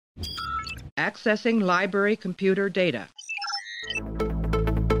Accessing library computer data.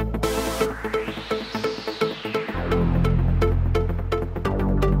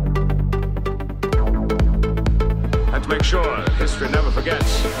 And to make sure history never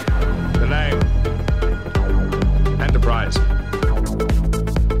forgets the name Enterprise.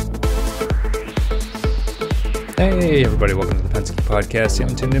 Hey everybody, welcome to the Pensky Podcast. You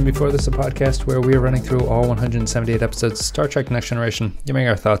haven't tuned in before, this is a podcast where we are running through all 178 episodes of Star Trek Next Generation, giving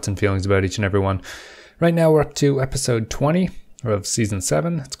our thoughts and feelings about each and every one. Right now we're up to episode 20 of season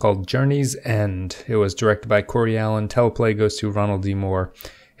 7. It's called Journey's End. It was directed by Corey Allen. Teleplay goes to Ronald D. Moore.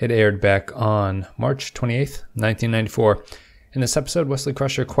 It aired back on March 28th, 1994. In this episode, Wesley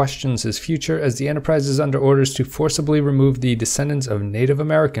Crusher questions his future as the Enterprise is under orders to forcibly remove the descendants of Native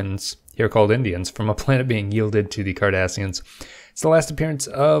Americans, here called Indians, from a planet being yielded to the Cardassians. It's the last appearance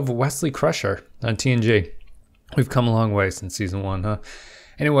of Wesley Crusher on TNG. We've come a long way since season 1, huh?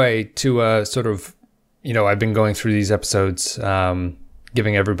 Anyway, to I've been going through these episodes,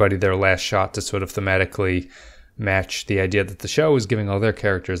 giving everybody their last shot to sort of thematically match the idea that the show is giving all their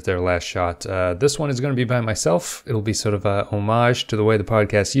characters their last shot. This one is going to be by myself. It'll be sort of a homage to the way the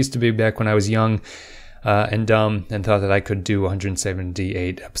podcast used to be back when I was young and dumb and thought that I could do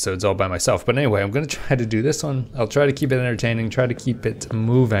 178 episodes all by myself. But anyway, I'm going to try to do this one. I'll try to keep it entertaining, try to keep it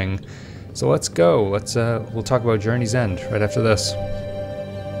moving. So let's go. We'll talk about Journey's End right after this.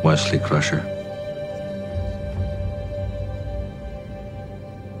 Wesley Crusher.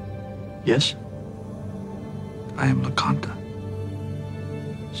 Yes? I am LaConta.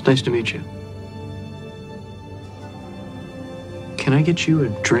 It's nice to meet you. Can I get you a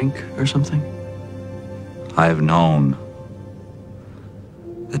drink or something? I have known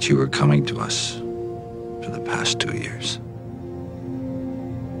that you were coming to us for the past 2 years.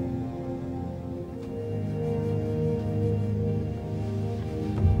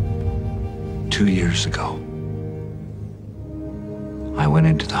 Two years ago, I went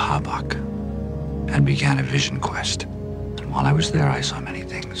into the Habak and began a vision quest. And while I was there, I saw many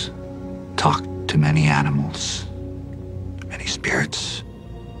things. Talked to many animals, many spirits.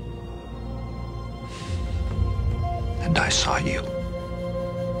 And I saw you.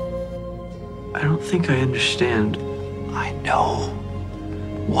 I don't think I understand. I know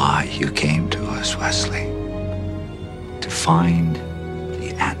why you came to us, Wesley. To find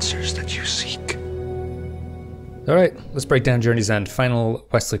the answers that you seek. All right, let's break down Journey's End, final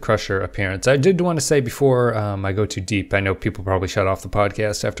Wesley Crusher appearance. I did want to say before I go too deep, I know people probably shut off the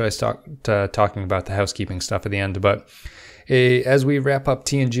podcast after I stopped talking about the housekeeping stuff at the end, but as we wrap up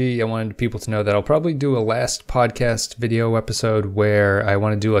TNG, I wanted people to know that I'll probably do a last podcast video episode where I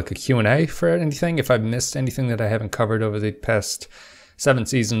want to do like a Q&A for anything. If I've missed anything that I haven't covered over the past 7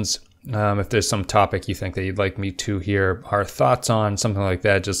 seasons, if there's some topic you think that you'd like me to hear our thoughts on, something like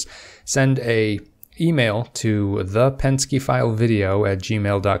that, just send a email to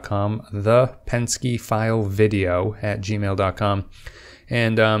thepenskyfilevideo@gmail.com, thepenskyfilevideo@gmail.com,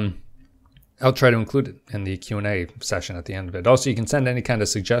 and I'll try to include it in the Q&A session at the end of it. Also, you can send any kind of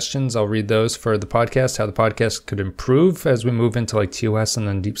suggestions. I'll read those for the podcast, how the podcast could improve as we move into like TOS and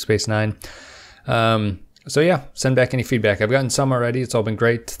then Deep Space Nine. So yeah, send back any feedback. I've gotten some already. It's all been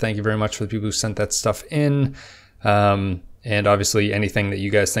great. Thank you very much for the people who sent that stuff in. And obviously anything that you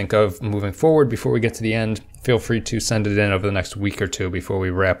guys think of moving forward before we get to the end, feel free to send it in over the next week or two before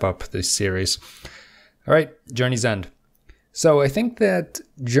we wrap up this series. All right, Journey's End. So I think that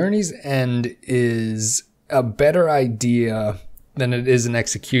Journey's End is a better idea than it is an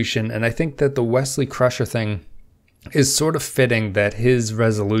execution. And I think that the Wesley Crusher thing is sort of fitting, that his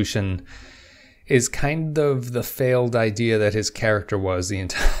resolution is kind of the failed idea that his character was the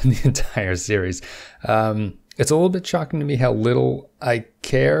entire series. It's a little bit shocking to me how little I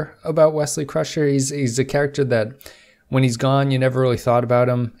care about Wesley Crusher. He's a character that when he's gone, you never really thought about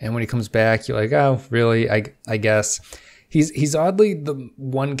him. And when he comes back, you're like, oh, really? I guess. He's oddly the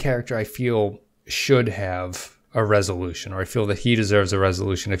one character I feel should have a resolution, or I feel that he deserves a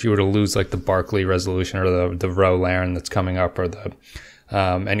resolution. If you were to lose like the Barclay resolution or the Ro Laren that's coming up, or the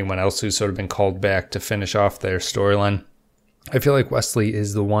anyone else who's sort of been called back to finish off their storyline, I feel like Wesley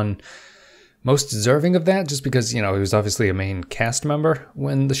is the one most deserving of that, just because, he was obviously a main cast member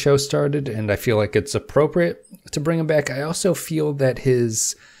when the show started, and I feel like it's appropriate to bring him back. I also feel that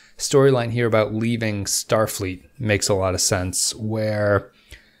his storyline here about leaving Starfleet makes a lot of sense, where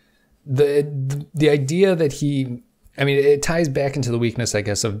the idea that it ties back into the weakness, I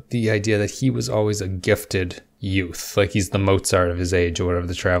guess, of the idea that he was always a gifted youth, like he's the Mozart of his age, or whatever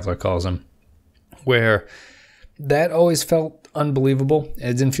the Traveler calls him, where that always felt unbelievable.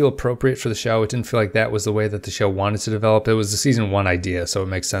 It didn't feel appropriate for the show. It didn't feel like that was the way that the show wanted to develop. It was the season 1 idea, so it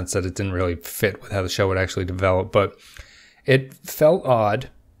makes sense that it didn't really fit with how the show would actually develop. But it felt odd.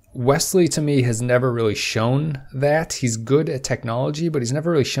 Wesley, to me, has never really shown that. He's good at technology, but he's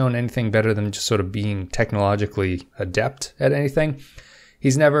never really shown anything better than just sort of being technologically adept at anything.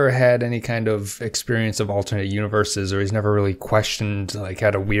 He's never had any kind of experience of alternate universes, or he's never really questioned, like,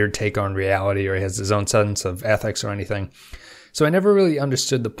 had a weird take on reality, or he has his own sense of ethics or anything. So I never really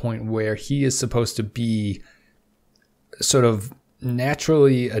understood the point where he is supposed to be sort of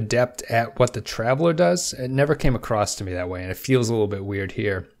naturally adept at what the Traveler does. It never came across to me that way, and it feels a little bit weird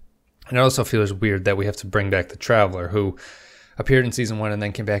here. And it also feels weird that we have to bring back the Traveler, who appeared in season 1 and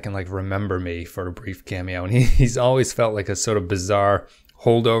then came back and, like, Remember Me for a brief cameo. And he's always felt like a sort of bizarre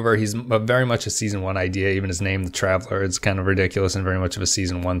holdover. He's very much a season 1 idea. Even his name, the Traveler, is kind of ridiculous and very much of a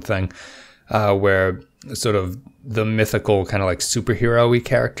season 1 thing, where sort of the mythical kind of like superhero-y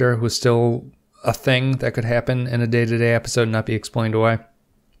character was still a thing that could happen in a day-to-day episode and not be explained away.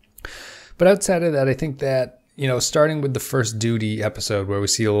 But outside of that, I think that, you know, starting with the first duty episode where we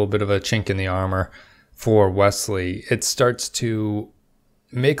see a little bit of a chink in the armor for Wesley, it starts to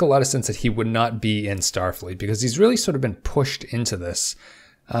make a lot of sense that he would not be in Starfleet, because he's really sort of been pushed into this,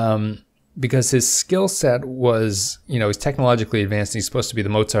 because his skill set was, you know, he's technologically advanced and he's supposed to be the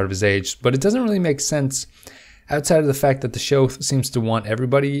Mozart of his age, but it doesn't really make sense outside of the fact that the show seems to want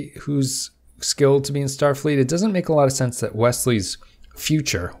everybody who's skilled to be in Starfleet. It doesn't make a lot of sense that Wesley's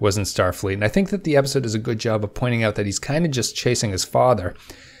future was in Starfleet, and I think that the episode does a good job of pointing out that he's kind of just chasing his father,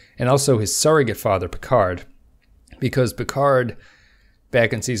 and also his surrogate father, Picard, because Picard,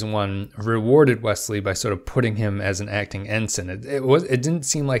 back in season 1, rewarded Wesley by sort of putting him as an acting ensign. It didn't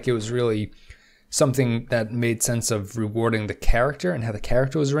seem like it was really something that made sense of rewarding the character and how the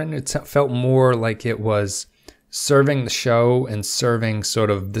character was written. It felt more like it was serving the show and serving sort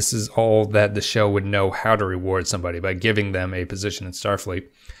of, this is all that the show would know how to reward somebody, by giving them a position in Starfleet.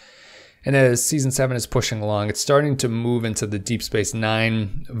 And as season 7 is pushing along, it's starting to move into the Deep Space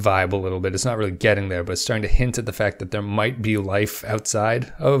Nine vibe a little bit. It's not really getting there, but it's starting to hint at the fact that there might be life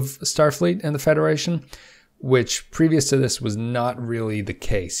outside of Starfleet and the Federation, which previous to this was not really the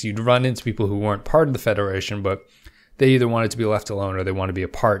case. You'd run into people who weren't part of the Federation, but they either wanted to be left alone or they want to be a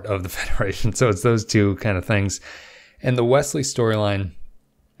part of the Federation. So it's those two kind of things. And the Wesley storyline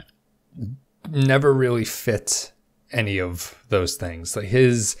never really fit any of those things. Like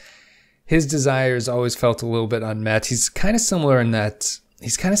his desires always felt a little bit unmet. He's kind of similar in that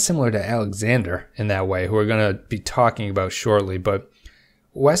he's kind of similar to Alexander in that way, who we're going to be talking about shortly. But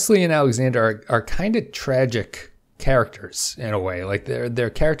Wesley and Alexander are kind of tragic characters in a way. Like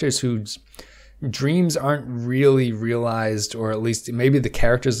they're characters whose dreams aren't really realized, or at least maybe the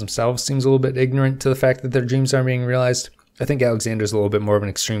characters themselves seems a little bit ignorant to the fact that their dreams aren't being realized. I think Alexander's a little bit more of an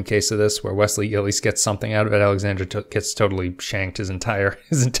extreme case of this, where Wesley at least gets something out of it. Alexander gets totally shanked his entire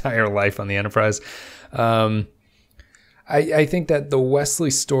life on the Enterprise. I think that the Wesley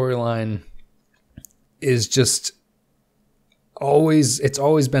storyline is just it's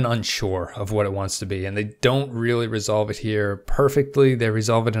always been unsure of what it wants to be, and they don't really resolve it here perfectly. They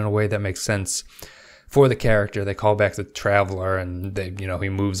resolve it in a way that makes sense for the character. They call back the Traveler, and he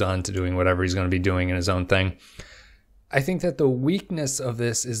moves on to doing whatever he's going to be doing in his own thing. I think that the weakness of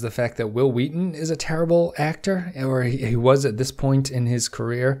this is the fact that Will Wheaton is a terrible actor, or he was at this point in his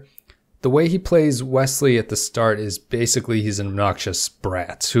career. The way he plays Wesley at the start is basically he's an obnoxious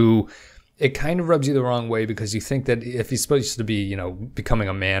brat who, it kind of rubs you the wrong way, because you think that if he's supposed to be, becoming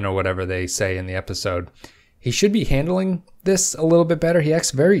a man or whatever they say in the episode, he should be handling this a little bit better. He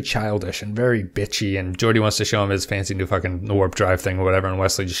acts very childish and very bitchy, and Geordi wants to show him his fancy new fucking warp drive thing or whatever, and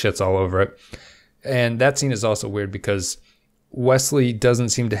Wesley just shits all over it. And that scene is also weird because Wesley doesn't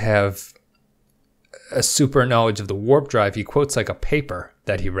seem to have a super knowledge of the warp drive. He quotes like a paper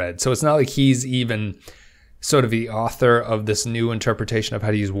that he read. So it's not like he's even sort of the author of this new interpretation of how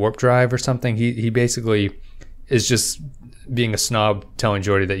to use warp drive or something. He basically is just being a snob, telling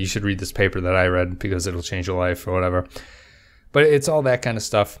Geordi that you should read this paper that I read because it'll change your life or whatever. But it's all that kind of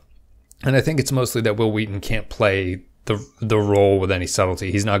stuff. And I think it's mostly that Will Wheaton can't play the role with any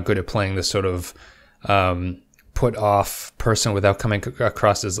subtlety. He's not good at playing this sort of put off person without coming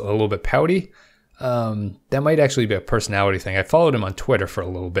across as a little bit pouty. That might actually be a personality thing. I followed him on Twitter for a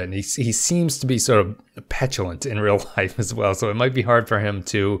little bit, and he seems to be sort of petulant in real life as well. So it might be hard for him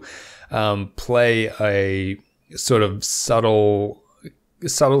to play a sort of subtlety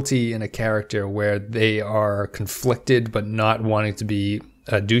in a character where they are conflicted but not wanting to be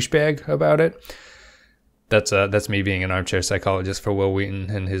a douchebag about it. That's me being an armchair psychologist for Will Wheaton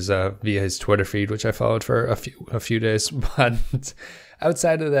and his via his Twitter feed, which I followed for a few days. But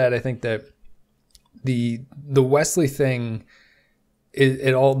outside of that, I think that the Wesley thing,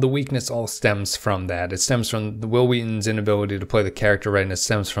 the weakness all stems from that. It stems from the Will Wheaton's inability to play the character right, and it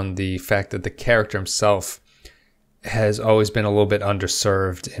stems from the fact that the character himself has always been a little bit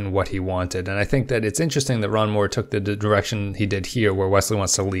underserved in what he wanted. And I think that it's interesting that Ron Moore took the direction he did here, where Wesley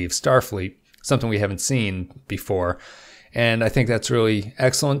wants to leave Starfleet, something we haven't seen before. And I think that's really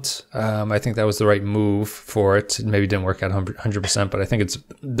excellent. I think that was the right move for it. It maybe didn't work out 100%, but I think it's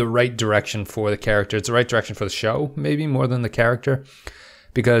the right direction for the character. It's the right direction for the show, maybe more than the character,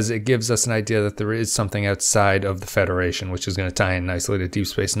 because it gives us an idea that there is something outside of the Federation, which is going to tie in nicely to Deep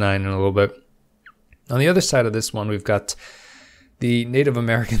Space Nine in a little bit. On the other side of this one, we've got the Native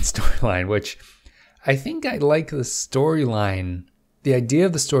American storyline, which I think I like the storyline. The idea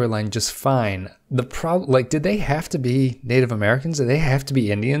of the storyline just fine. The problem, did they have to be Native Americans? Did they have to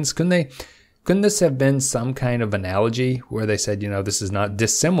be Indians? Couldn't this have been some kind of analogy where they said, this is not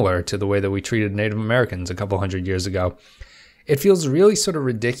dissimilar to the way that we treated Native Americans a couple hundred years ago? It feels really sort of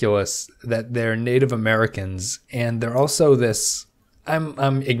ridiculous that they're Native Americans and they're also this.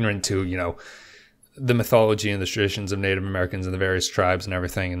 I'm ignorant to the mythology and the traditions of Native Americans and the various tribes and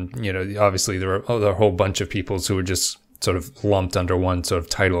everything, and obviously there are a whole bunch of peoples who are just sort of lumped under one sort of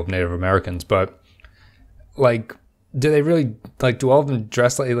title of Native Americans, but do they really, do all of them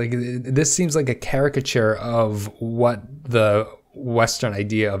dress like this seems like a caricature of what the Western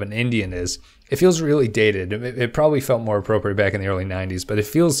idea of an Indian is. It feels really dated. It probably felt more appropriate back in the early 90s, but it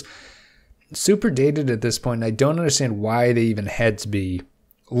feels super dated at this point. And I don't understand why they even had to be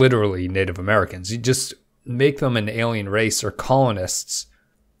literally Native Americans. You just make them an alien race or colonists,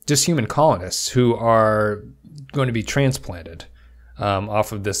 just human colonists who are going to be transplanted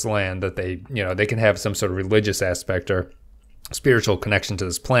off of this land that they can have some sort of religious aspect or spiritual connection to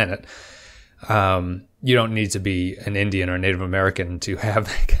this planet. You don't need to be an Indian or Native American to have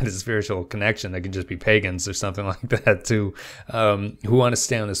that kind of spiritual connection. They can just be pagans or something like that too, who want to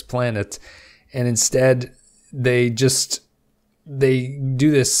stay on this planet. And instead they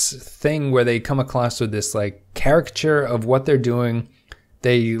do this thing where they come across with this caricature of what they're doing.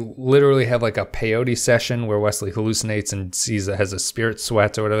 They literally have a peyote session where Wesley hallucinates and has a spirit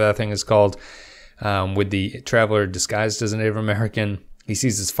sweat or whatever that thing is called, with the traveler disguised as a Native American. He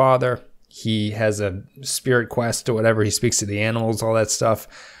sees his father. He has a spirit quest or whatever. He speaks to the animals, all that stuff.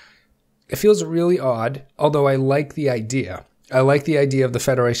 It feels really odd, although I like the idea. I like the idea of the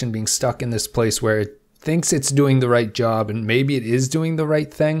Federation being stuck in this place where it thinks it's doing the right job, and maybe it is doing the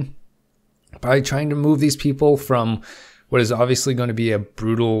right thing by trying to move these people from what is obviously going to be a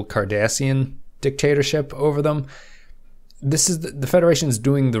brutal Cardassian dictatorship over them. This is the Federation's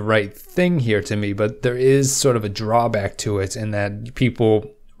doing the right thing here to me, but there is sort of a drawback to it in that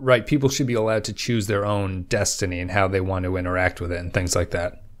people should be allowed to choose their own destiny and how they want to interact with it and things like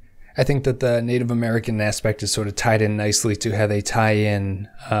that. I think that the Native American aspect is sort of tied in nicely to how they tie in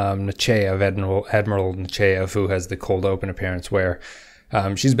Nechayev, Admiral Nechayev, who has the cold open appearance, where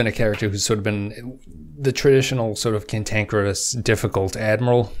she's been a character who's sort of been the traditional sort of cantankerous, difficult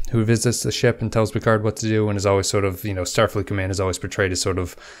admiral who visits the ship and tells Picard what to do, and is always sort of, Starfleet Command is always portrayed as sort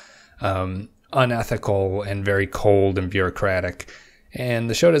of unethical and very cold and bureaucratic. And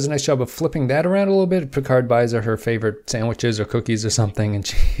the show does a nice job of flipping that around a little bit. Picard buys her favorite sandwiches or cookies or something, and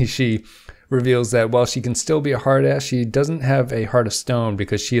she reveals that while she can still be a hard ass, she doesn't have a heart of stone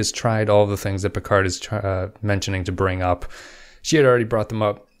because she has tried all the things that Picard is mentioning to bring up. She had already brought them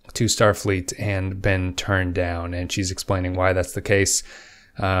up to Starfleet and been turned down, and she's explaining why that's the case.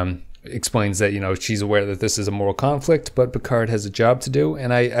 Explains that, she's aware that this is a moral conflict, but Picard has a job to do.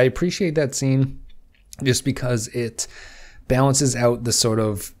 And I appreciate that scene just because it balances out the sort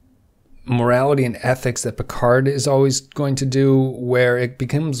of morality and ethics that Picard is always going to do, where it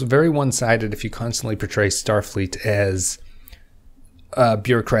becomes very one-sided if you constantly portray Starfleet as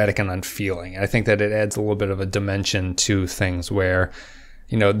bureaucratic and unfeeling. I think that it adds a little bit of a dimension to things where,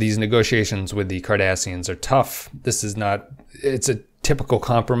 these negotiations with the Cardassians are tough. It's a typical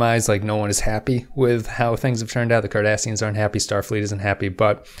compromise. No one is happy with how things have turned out. The Cardassians aren't happy. Starfleet isn't happy,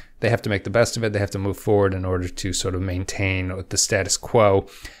 but they have to make the best of it. They have to move forward in order to sort of maintain the status quo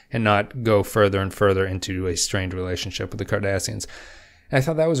and not go further and further into a strained relationship with the Cardassians. And I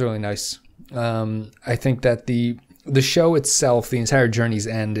thought that was really nice. I think that the show itself, the entire journey's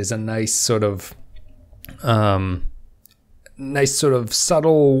end, is a nice sort of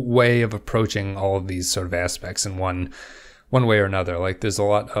subtle way of approaching all of these sort of aspects in one one way or another. Like, there's a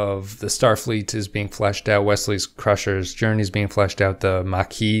lot of the Starfleet is being fleshed out, Wesley's Crusher's journey is being fleshed out, the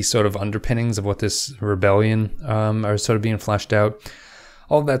Maquis sort of underpinnings of what this rebellion are sort of being fleshed out.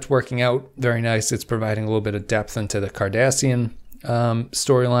 All of that's working out very nice. It's providing a little bit of depth into the Cardassian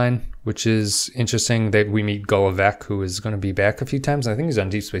storyline, which is interesting. That we meet Gulliver, who is going to be back a few times. I think he's on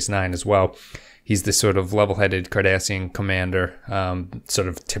Deep Space Nine as well. He's the sort of level-headed Cardassian commander, sort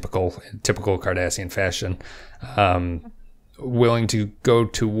of typical Cardassian fashion. Willing to go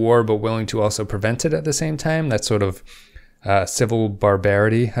to war, but willing to also prevent it at the same time. That sort of civil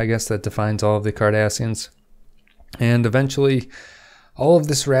barbarity, I guess, that defines all of the Cardassians. And eventually, all of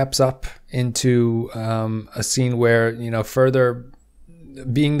this wraps up into a scene where, further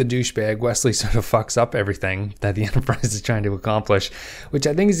being the douchebag, Wesley sort of fucks up everything that the Enterprise is trying to accomplish, which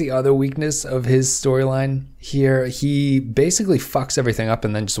I think is the other weakness of his storyline here. He basically fucks everything up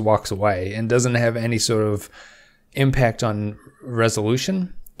and then just walks away and doesn't have any sort of impact on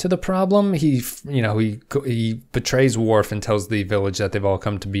resolution to the problem. He betrays Worf and tells the village that they've all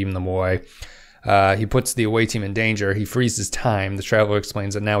come to beam them away. He puts the away team in danger. He freezes time. The Traveler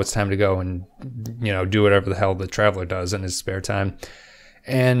explains that now it's time to go and, do whatever the hell the Traveler does in his spare time.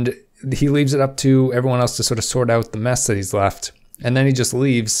 And he leaves it up to everyone else to sort of sort out the mess that he's left. And then he just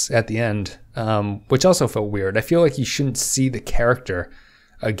leaves at the end, which also felt weird. I feel like he shouldn't see the character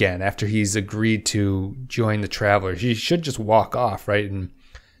again after he's agreed to join the Travelers. He should just walk off, right? And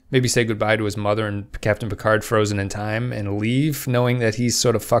maybe say goodbye to his mother and Captain Picard frozen in time and leave, knowing that he's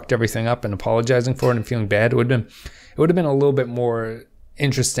sort of fucked everything up and apologizing for it and feeling bad. It would have been a little bit more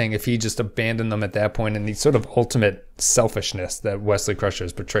interesting if he just abandoned them at that point, and the sort of ultimate selfishness that Wesley Crusher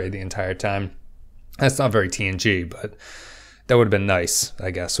has portrayed the entire time. That's not very TNG, but that would have been nice,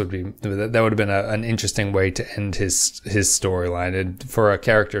 I guess. That would have been an interesting way to end his storyline. And for a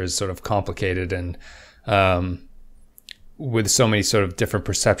character as sort of complicated and with so many sort of different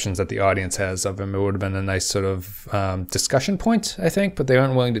perceptions that the audience has of him, it would have been a nice sort of discussion point, I think. But they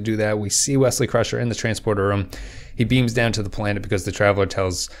aren't willing to do that. We see Wesley Crusher in the transporter room. He beams down to the planet because the Traveler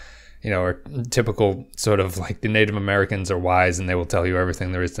tells, or typical sort of like the Native Americans are wise and they will tell you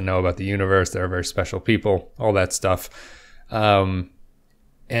everything there is to know about the universe. They're very special people, all that stuff. And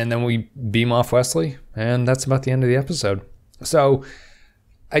then we beam off Wesley, and that's about the end of the episode. So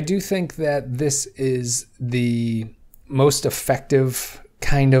I do think that this is the most effective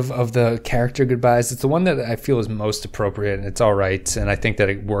kind of the character goodbyes. It's the one that I feel is most appropriate, and it's all right. And I think that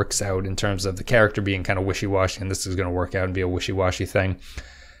it works out in terms of the character being kind of wishy-washy, and this is going to work out and be a wishy-washy thing.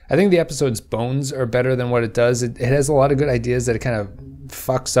 I think the episode's bones are better than what it does. It has a lot of good ideas that it kind of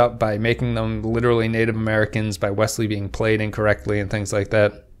fucks up by making them literally Native Americans, by Wesley being played incorrectly and things like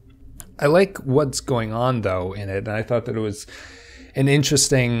that. I like what's going on, though, in it, and I thought that it was an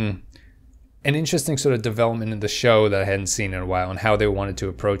interesting sort of development in the show that I hadn't seen in a while, and how they wanted to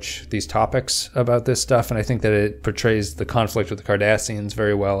approach these topics about this stuff. And I think that it portrays the conflict with the Cardassians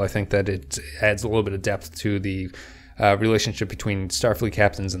very well. I think that it adds a little bit of depth to the relationship between Starfleet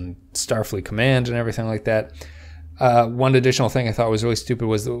captains and Starfleet command and everything like that. One additional thing I thought was really stupid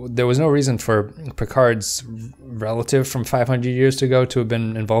was there was no reason for Picard's relative from 500 years ago to have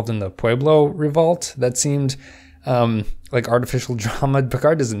been involved in the Pueblo revolt. That seemed like artificial drama.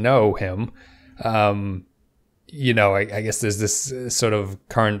 Picard doesn't know him. I guess there's this sort of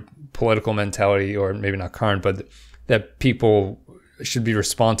current political mentality, or maybe not current, but that people should be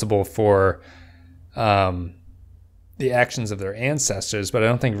responsible for the actions of their ancestors, but I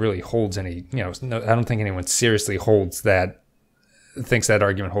don't think it really holds any, I don't think anyone seriously thinks that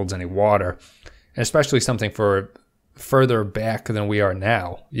argument holds any water, and especially something for further back than we are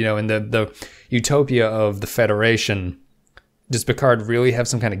now. In the utopia of the Federation, does Picard really have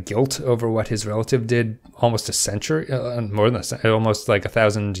some kind of guilt over what his relative did almost a century, more than almost like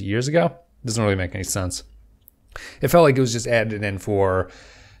 1,000 years ago? Doesn't really make any sense. It felt like it was just added in for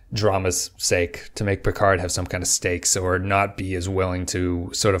drama's sake, to make Picard have some kind of stakes or not be as willing to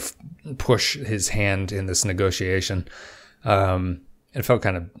sort of push his hand in this negotiation. It felt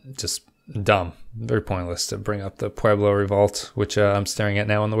kind of just dumb, very pointless to bring up the Pueblo revolt, which I'm staring at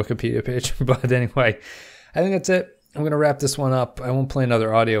now on the Wikipedia page. But anyway, I think that's it. I'm going to wrap this one up. I won't play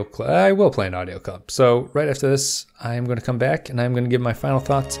another audio clip. I will play an audio clip. So right after this, I am going to come back and I'm going to give my final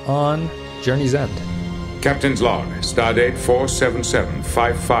thoughts on Journey's End. Captain's log, stardate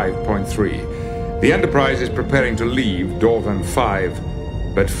 47755.3. The Enterprise is preparing to leave Dorvan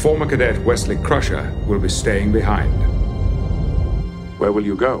 5, but former cadet Wesley Crusher will be staying behind. Where will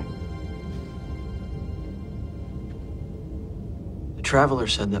you go? The Traveler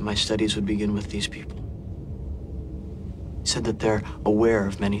said that my studies would begin with these people. He said that they're aware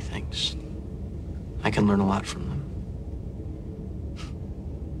of many things. I can learn a lot from them.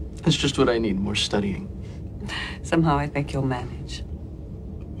 That's just what I need, more studying. Somehow I think you'll manage.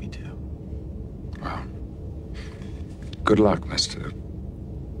 Me too. Well, good luck, mister.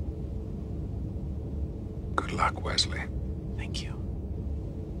 Good luck, Wesley. Thank you.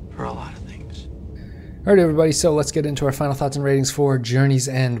 For a lot of things. All right, everybody, so let's get into our final thoughts and ratings for Journey's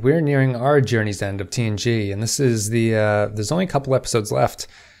End. We're nearing our Journey's End of TNG, and this is there's only a couple episodes left.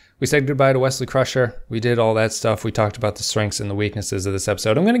 We said goodbye to Wesley Crusher. We did all that stuff. We talked about the strengths and the weaknesses of this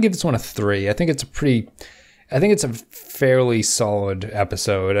episode. I'm going to give this one a 3. I think it's a fairly solid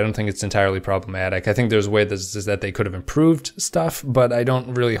episode. I don't think it's entirely problematic. I think there's ways that they could have improved stuff, but I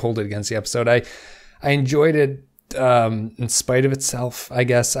don't really hold it against the episode. I enjoyed it in spite of itself, I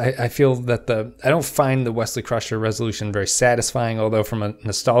guess. I feel that I don't find the Wesley Crusher resolution very satisfying, although from a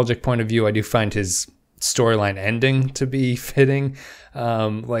nostalgic point of view, I do find his storyline ending to be fitting.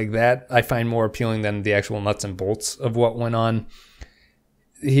 Like that, I find more appealing than the actual nuts and bolts of what went on.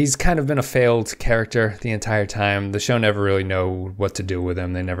 He's kind of been a failed character the entire time. The show never really knew what to do with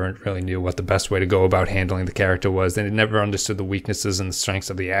him. They never really knew what the best way to go about handling the character was. They never understood the weaknesses and the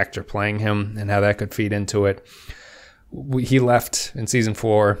strengths of the actor playing him and how that could feed into it. He left in season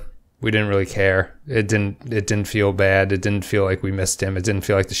 4. We didn't really care. It didn't feel bad. It didn't feel like we missed him. It didn't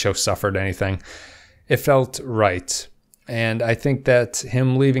feel like the show suffered anything. It felt right. And I think that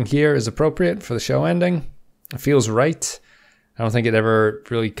him leaving here is appropriate for the show ending. It feels right. I don't think it ever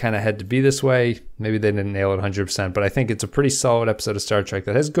really kind of had to be this way. Maybe they didn't nail it 100%, but I think it's a pretty solid episode of Star Trek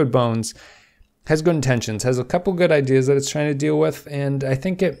that has good bones, has good intentions, has a couple good ideas that it's trying to deal with, and I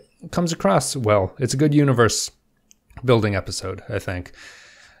think it comes across well. It's a good universe building episode, I think.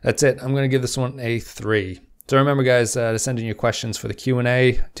 That's it. I'm going to give this one a 3. So remember, guys, to send in your questions for the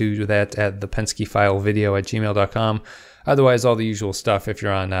Q&A. Do that at thepenskyfilevideo@gmail.com. Otherwise, all the usual stuff. If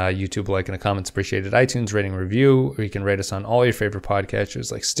you're on YouTube, like and the comments appreciated, iTunes rating review, or you can rate us on all your favorite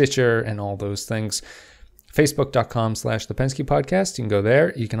podcatchers like Stitcher and all those things. Facebook.com/The Pensky Podcast. You can go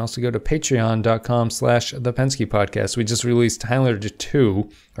there. You can also go to Patreon.com/The Pensky Podcast. We just released Highlander 2,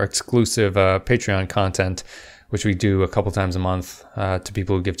 our exclusive Patreon content, which we do a couple times a month to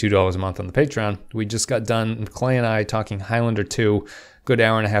people who give $2 a month on the Patreon. We just got done, Clay and I, talking Highlander 2, good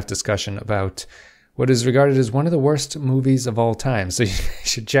hour and a half discussion about what is regarded as one of the worst movies of all time. So you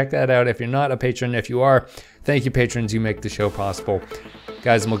should check that out if you're not a patron. If you are, thank you, patrons. You make the show possible.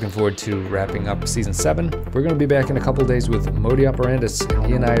 Guys, I'm looking forward to wrapping up Season 7. We're going to be back in a couple days with Modi Operandus, and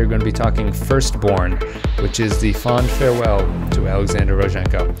he and I are going to be talking Firstborn, which is the fond farewell to Alexander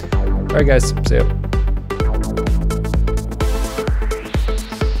Rozhenko. All right, guys, see ya.